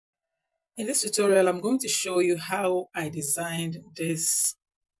In this tutorial, I'm going to show you how I designed this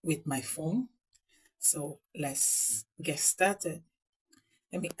with my phone. So let's get started.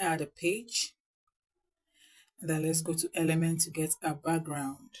 Let me add a page. And then let's go to element to get a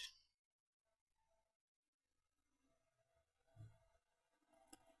background.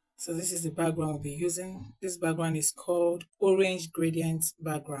 So this is the background we'll be using. This background is called orange gradient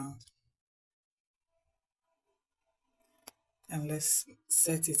background. And let's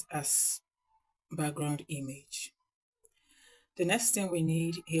set it as background image. The next thing we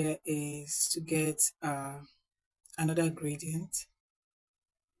need here is to get another gradient.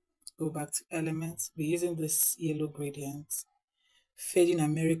 Go back to elements. We're using this yellow gradient, fading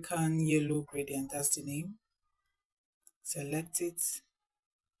American yellow gradient, that's the name. Select it,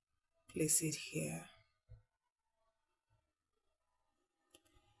 place it here.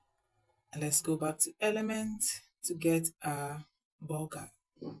 And let's go back to element to get a burger.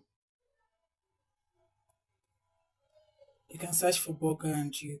 You can search for burger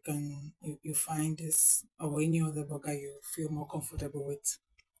and you find this or any other burger you feel more comfortable with.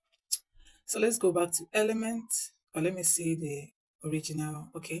 So let's go back to element, or let me see the original.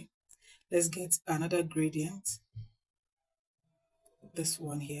 Okay, let's get another gradient, this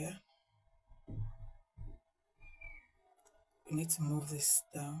one here. We need to move this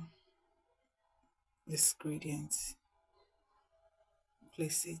down, this gradient,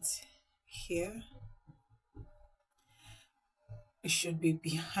 place it here. It should be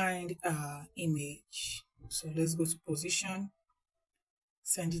behind our image. So let's go to position,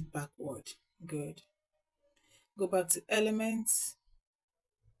 send it backward. Good. Go back to elements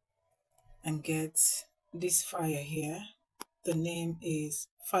and get this fire here. The name is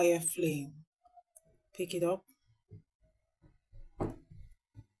fire flame. Pick it up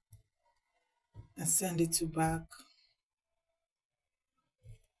and send it to back.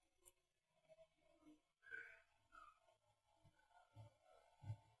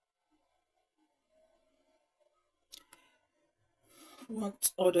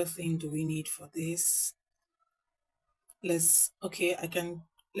 What other thing do we need for this? Let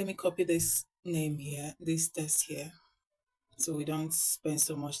me copy this name here, this text here, so we don't spend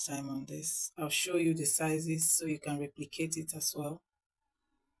so much time on this. I'll show you the sizes so you can replicate it as well.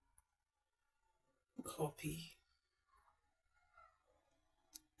 Copy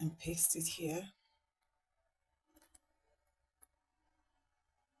and paste it here.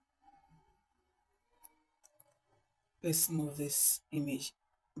 Let's move this image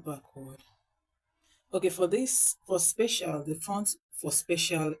backward. Okay, for special, the font for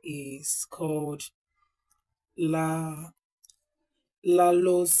special is called Lalo's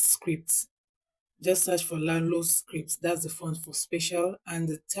script. Just search for Lalo's script. That's the font for special, and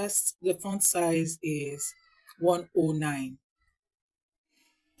the font size is 109.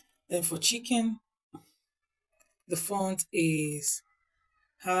 Then for chicken, the font is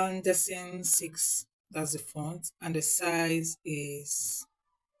Henderson 6. That's the font, and the size is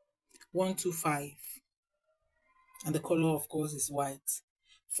 125. And the color, of course, is white.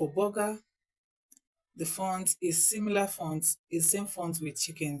 For burger, the font is similar font, is same font with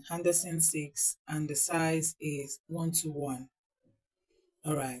chicken, Henderson 6, and the size is 121.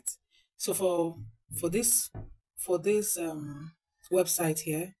 All right. So for this website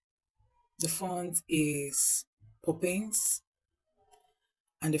here, the font is Poppins,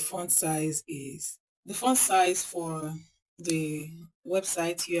 and the font size for the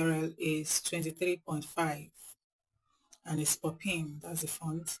website URL is 23.5, and it's Poppin, that's the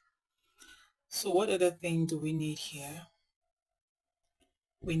font. So what other thing do we need here?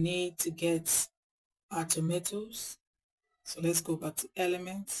 We need to get our tomatoes. So let's go back to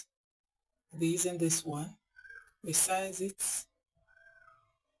elements. We'll be using this one. Resize it,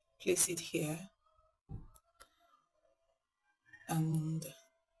 place it here, and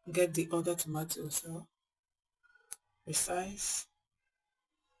get the other tomato. So resize,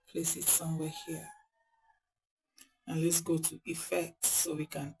 place it somewhere here. And let's go to effects so we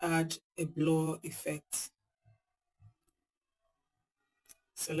can add a blur effect.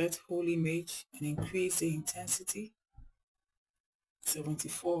 Select whole image and increase the intensity,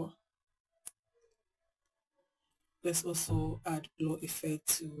 74. Let's also add blur effect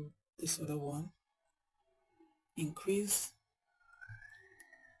to this other one. Increase,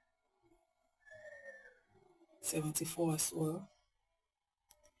 74 as well.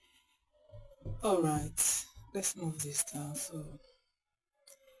 All right, let's move this down. So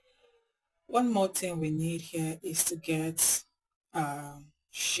one more thing we need here is to get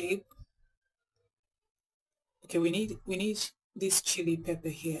shape. Okay, we need this chili pepper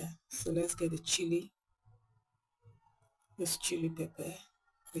here. So let's get the chili, this chili pepper.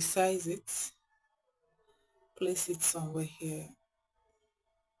 resize it, place it somewhere here,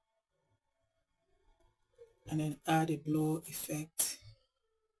 and then add a blur effect.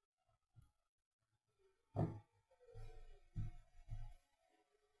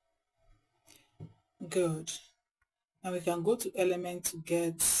 Good. Now we can go to element to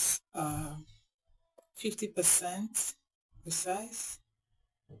get 50% resize.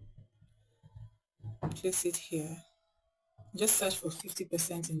 Place it here. Just search for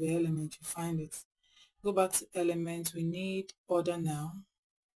 50% in the element, you find it. Go back to element, we need order now.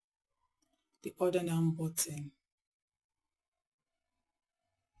 The order now button.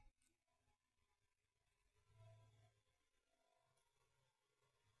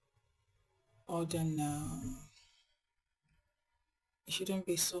 Order now. It shouldn't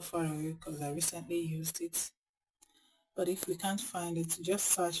be so far away because I recently used it. But if we can't find it, just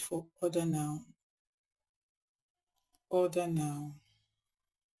search for order now. Order now.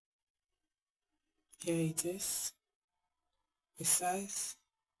 Here it is. Resize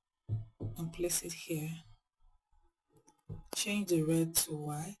and place it here. Change the red to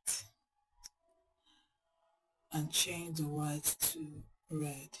white and change the white to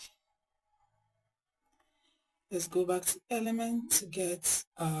red. Let's go back to element to get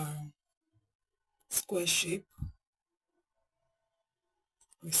our square shape.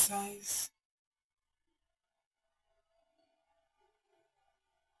 Resize.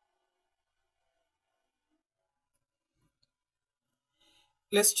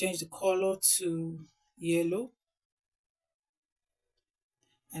 Let's change the color to yellow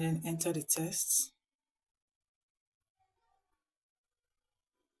and then enter the text.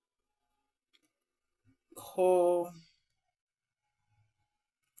 Call,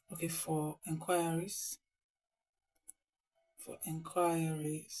 okay, for inquiries, for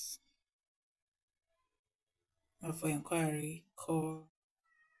inquiry, call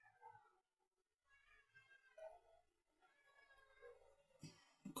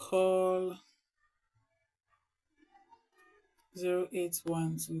call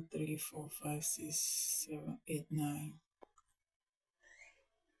 0812345678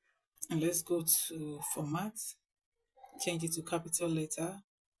 and let's go to format, change it to capital letter.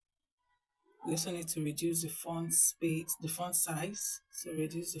 We also need to reduce the font space, the font size. So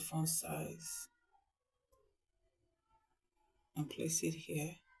reduce the font size and place it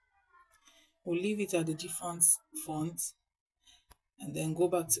here. We'll leave it at the default font and then go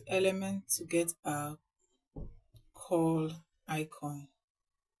back to element to get our call icon.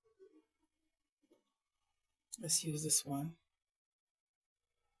 Let's use this one.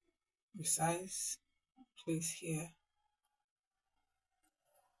 Resize, place here.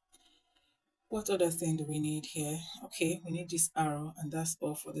 What other thing do we need here? Okay, we need this arrow and that's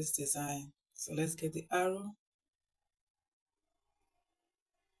all for this design. So let's get the arrow.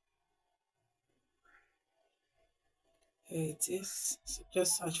 Here it is. So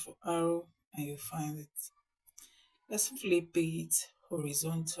just search for arrow and you'll find it. Let's flip it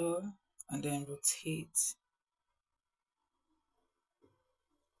horizontal and then rotate.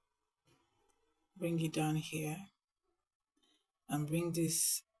 Bring it down here and bring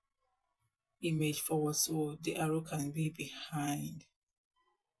this image forward so the arrow can be behind.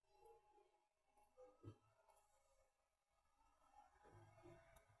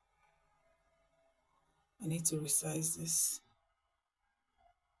 I need to resize this.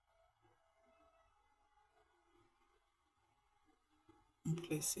 And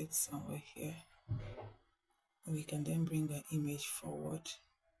place it somewhere here. And we can then bring the image forward.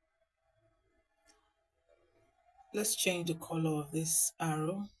 Let's change the color of this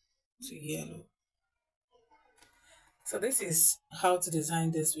arrow to yellow. So this is how to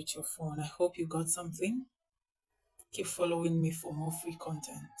design this with your phone. I hope you got something. Keep following me for more free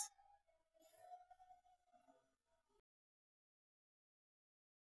content.